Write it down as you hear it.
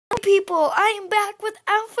people, I am back with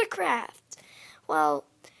AlphaCraft. Well,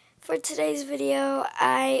 for today's video,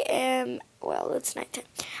 it's nighttime.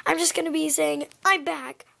 I'm just going to be saying, I'm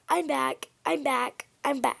back, I'm back, I'm back,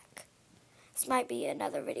 I'm back. This might be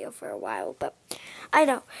another video for a while, but I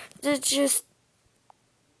know. Just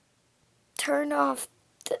turn off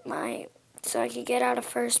so I can get out of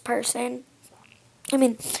first person.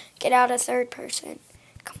 Get out of third person.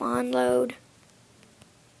 Come on, load.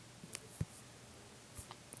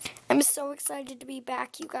 I'm so excited to be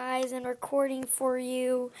back, you guys, and recording for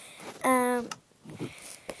you. It's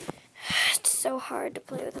so hard to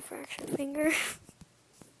play with a fractured finger.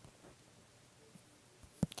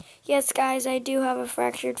 Yes, guys, I do have a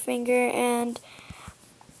fractured finger, and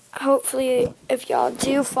hopefully, if y'all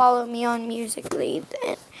do follow me on Musical.ly,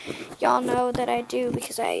 then y'all know that I do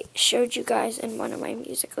because I showed you guys in one of my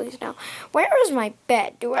Musical.lys. Now, where is my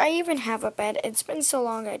bed? Do I even have a bed? It's been so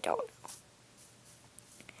long, I don't know.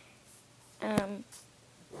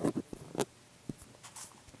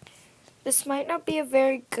 This might not be a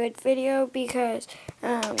very good video because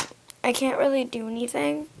I can't really do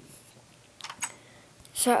anything.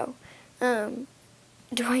 So, do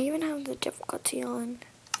I even have the difficulty on?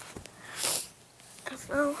 I don't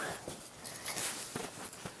know.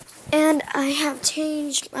 And I have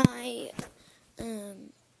changed my,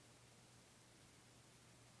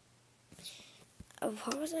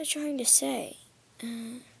 what was I trying to say?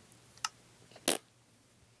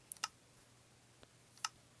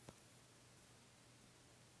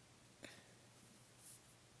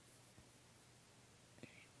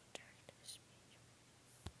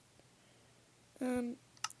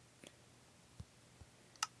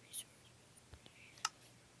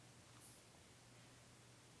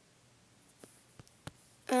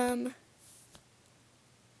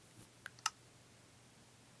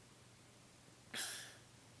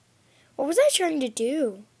 What was I trying to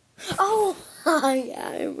do? Oh, yeah,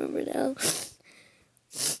 I remember now.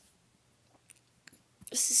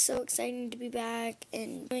 This is so exciting to be back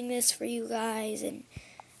and doing this for you guys, and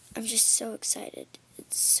I'm just so excited.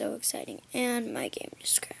 It's so exciting. And my game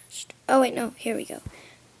just crashed. Oh, wait, no, here we go.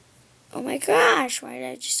 Oh my gosh, why did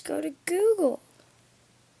I just go to Google?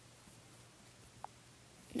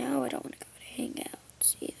 No, I don't want to go to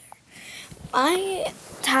Hangouts either. My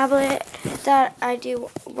tablet that I do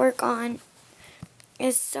work on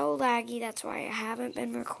is so laggy, that's why I haven't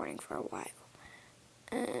been recording for a while.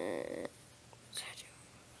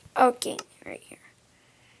 Okay, right here.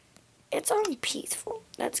 It's on peaceful.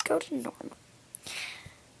 Let's go to normal.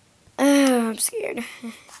 I'm scared.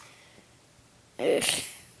 Ugh.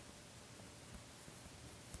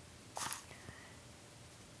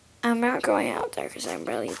 I'm not going out there because I'm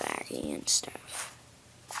really laggy and stuff.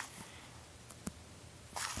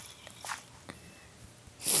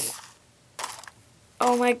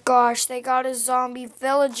 Oh my gosh, they got a zombie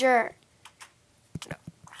villager.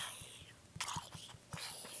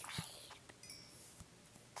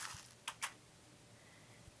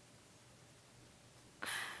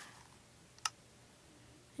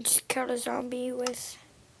 I just killed a zombie with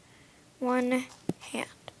one hand.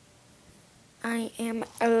 I am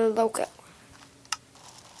a loco.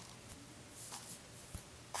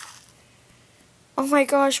 Oh my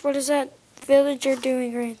gosh, what is that villager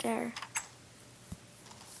doing right there?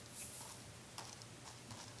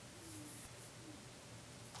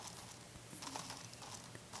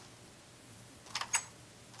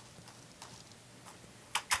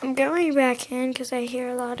 I'm going back in because I hear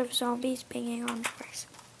a lot of zombies banging on doors.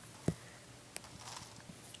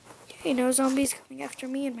 Okay, no zombies coming after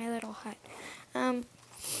me in my little hut.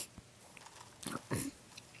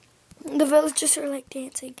 The villagers are like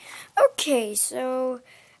dancing. Okay, so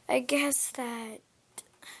I guess that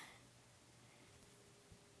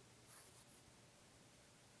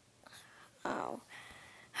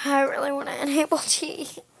I really want to enable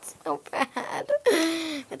cheats so bad.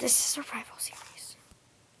 But this is a survival series.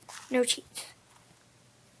 No cheats.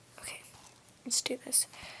 Okay, let's do this.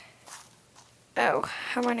 Oh,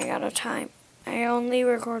 I'm running out of time. I only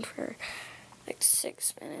record for like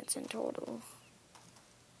 6 minutes in total.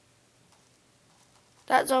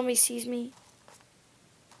 That zombie sees me.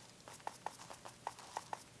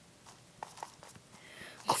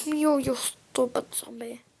 Come here, you stupid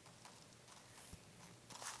zombie.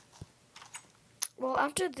 Well,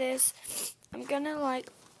 after this, I'm gonna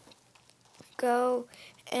go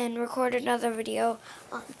and record another video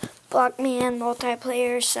on Blockman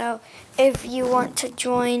multiplayer. So if you want to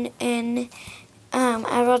join in,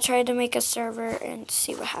 I will try to make a server and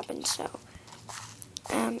see what happens. So,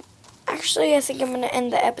 actually, I think I'm gonna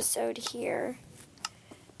end the episode here.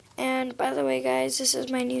 And by the way, guys, this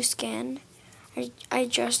is my new skin. I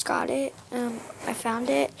just got it. I found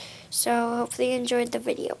it. So hopefully you enjoyed the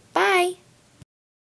video. Bye!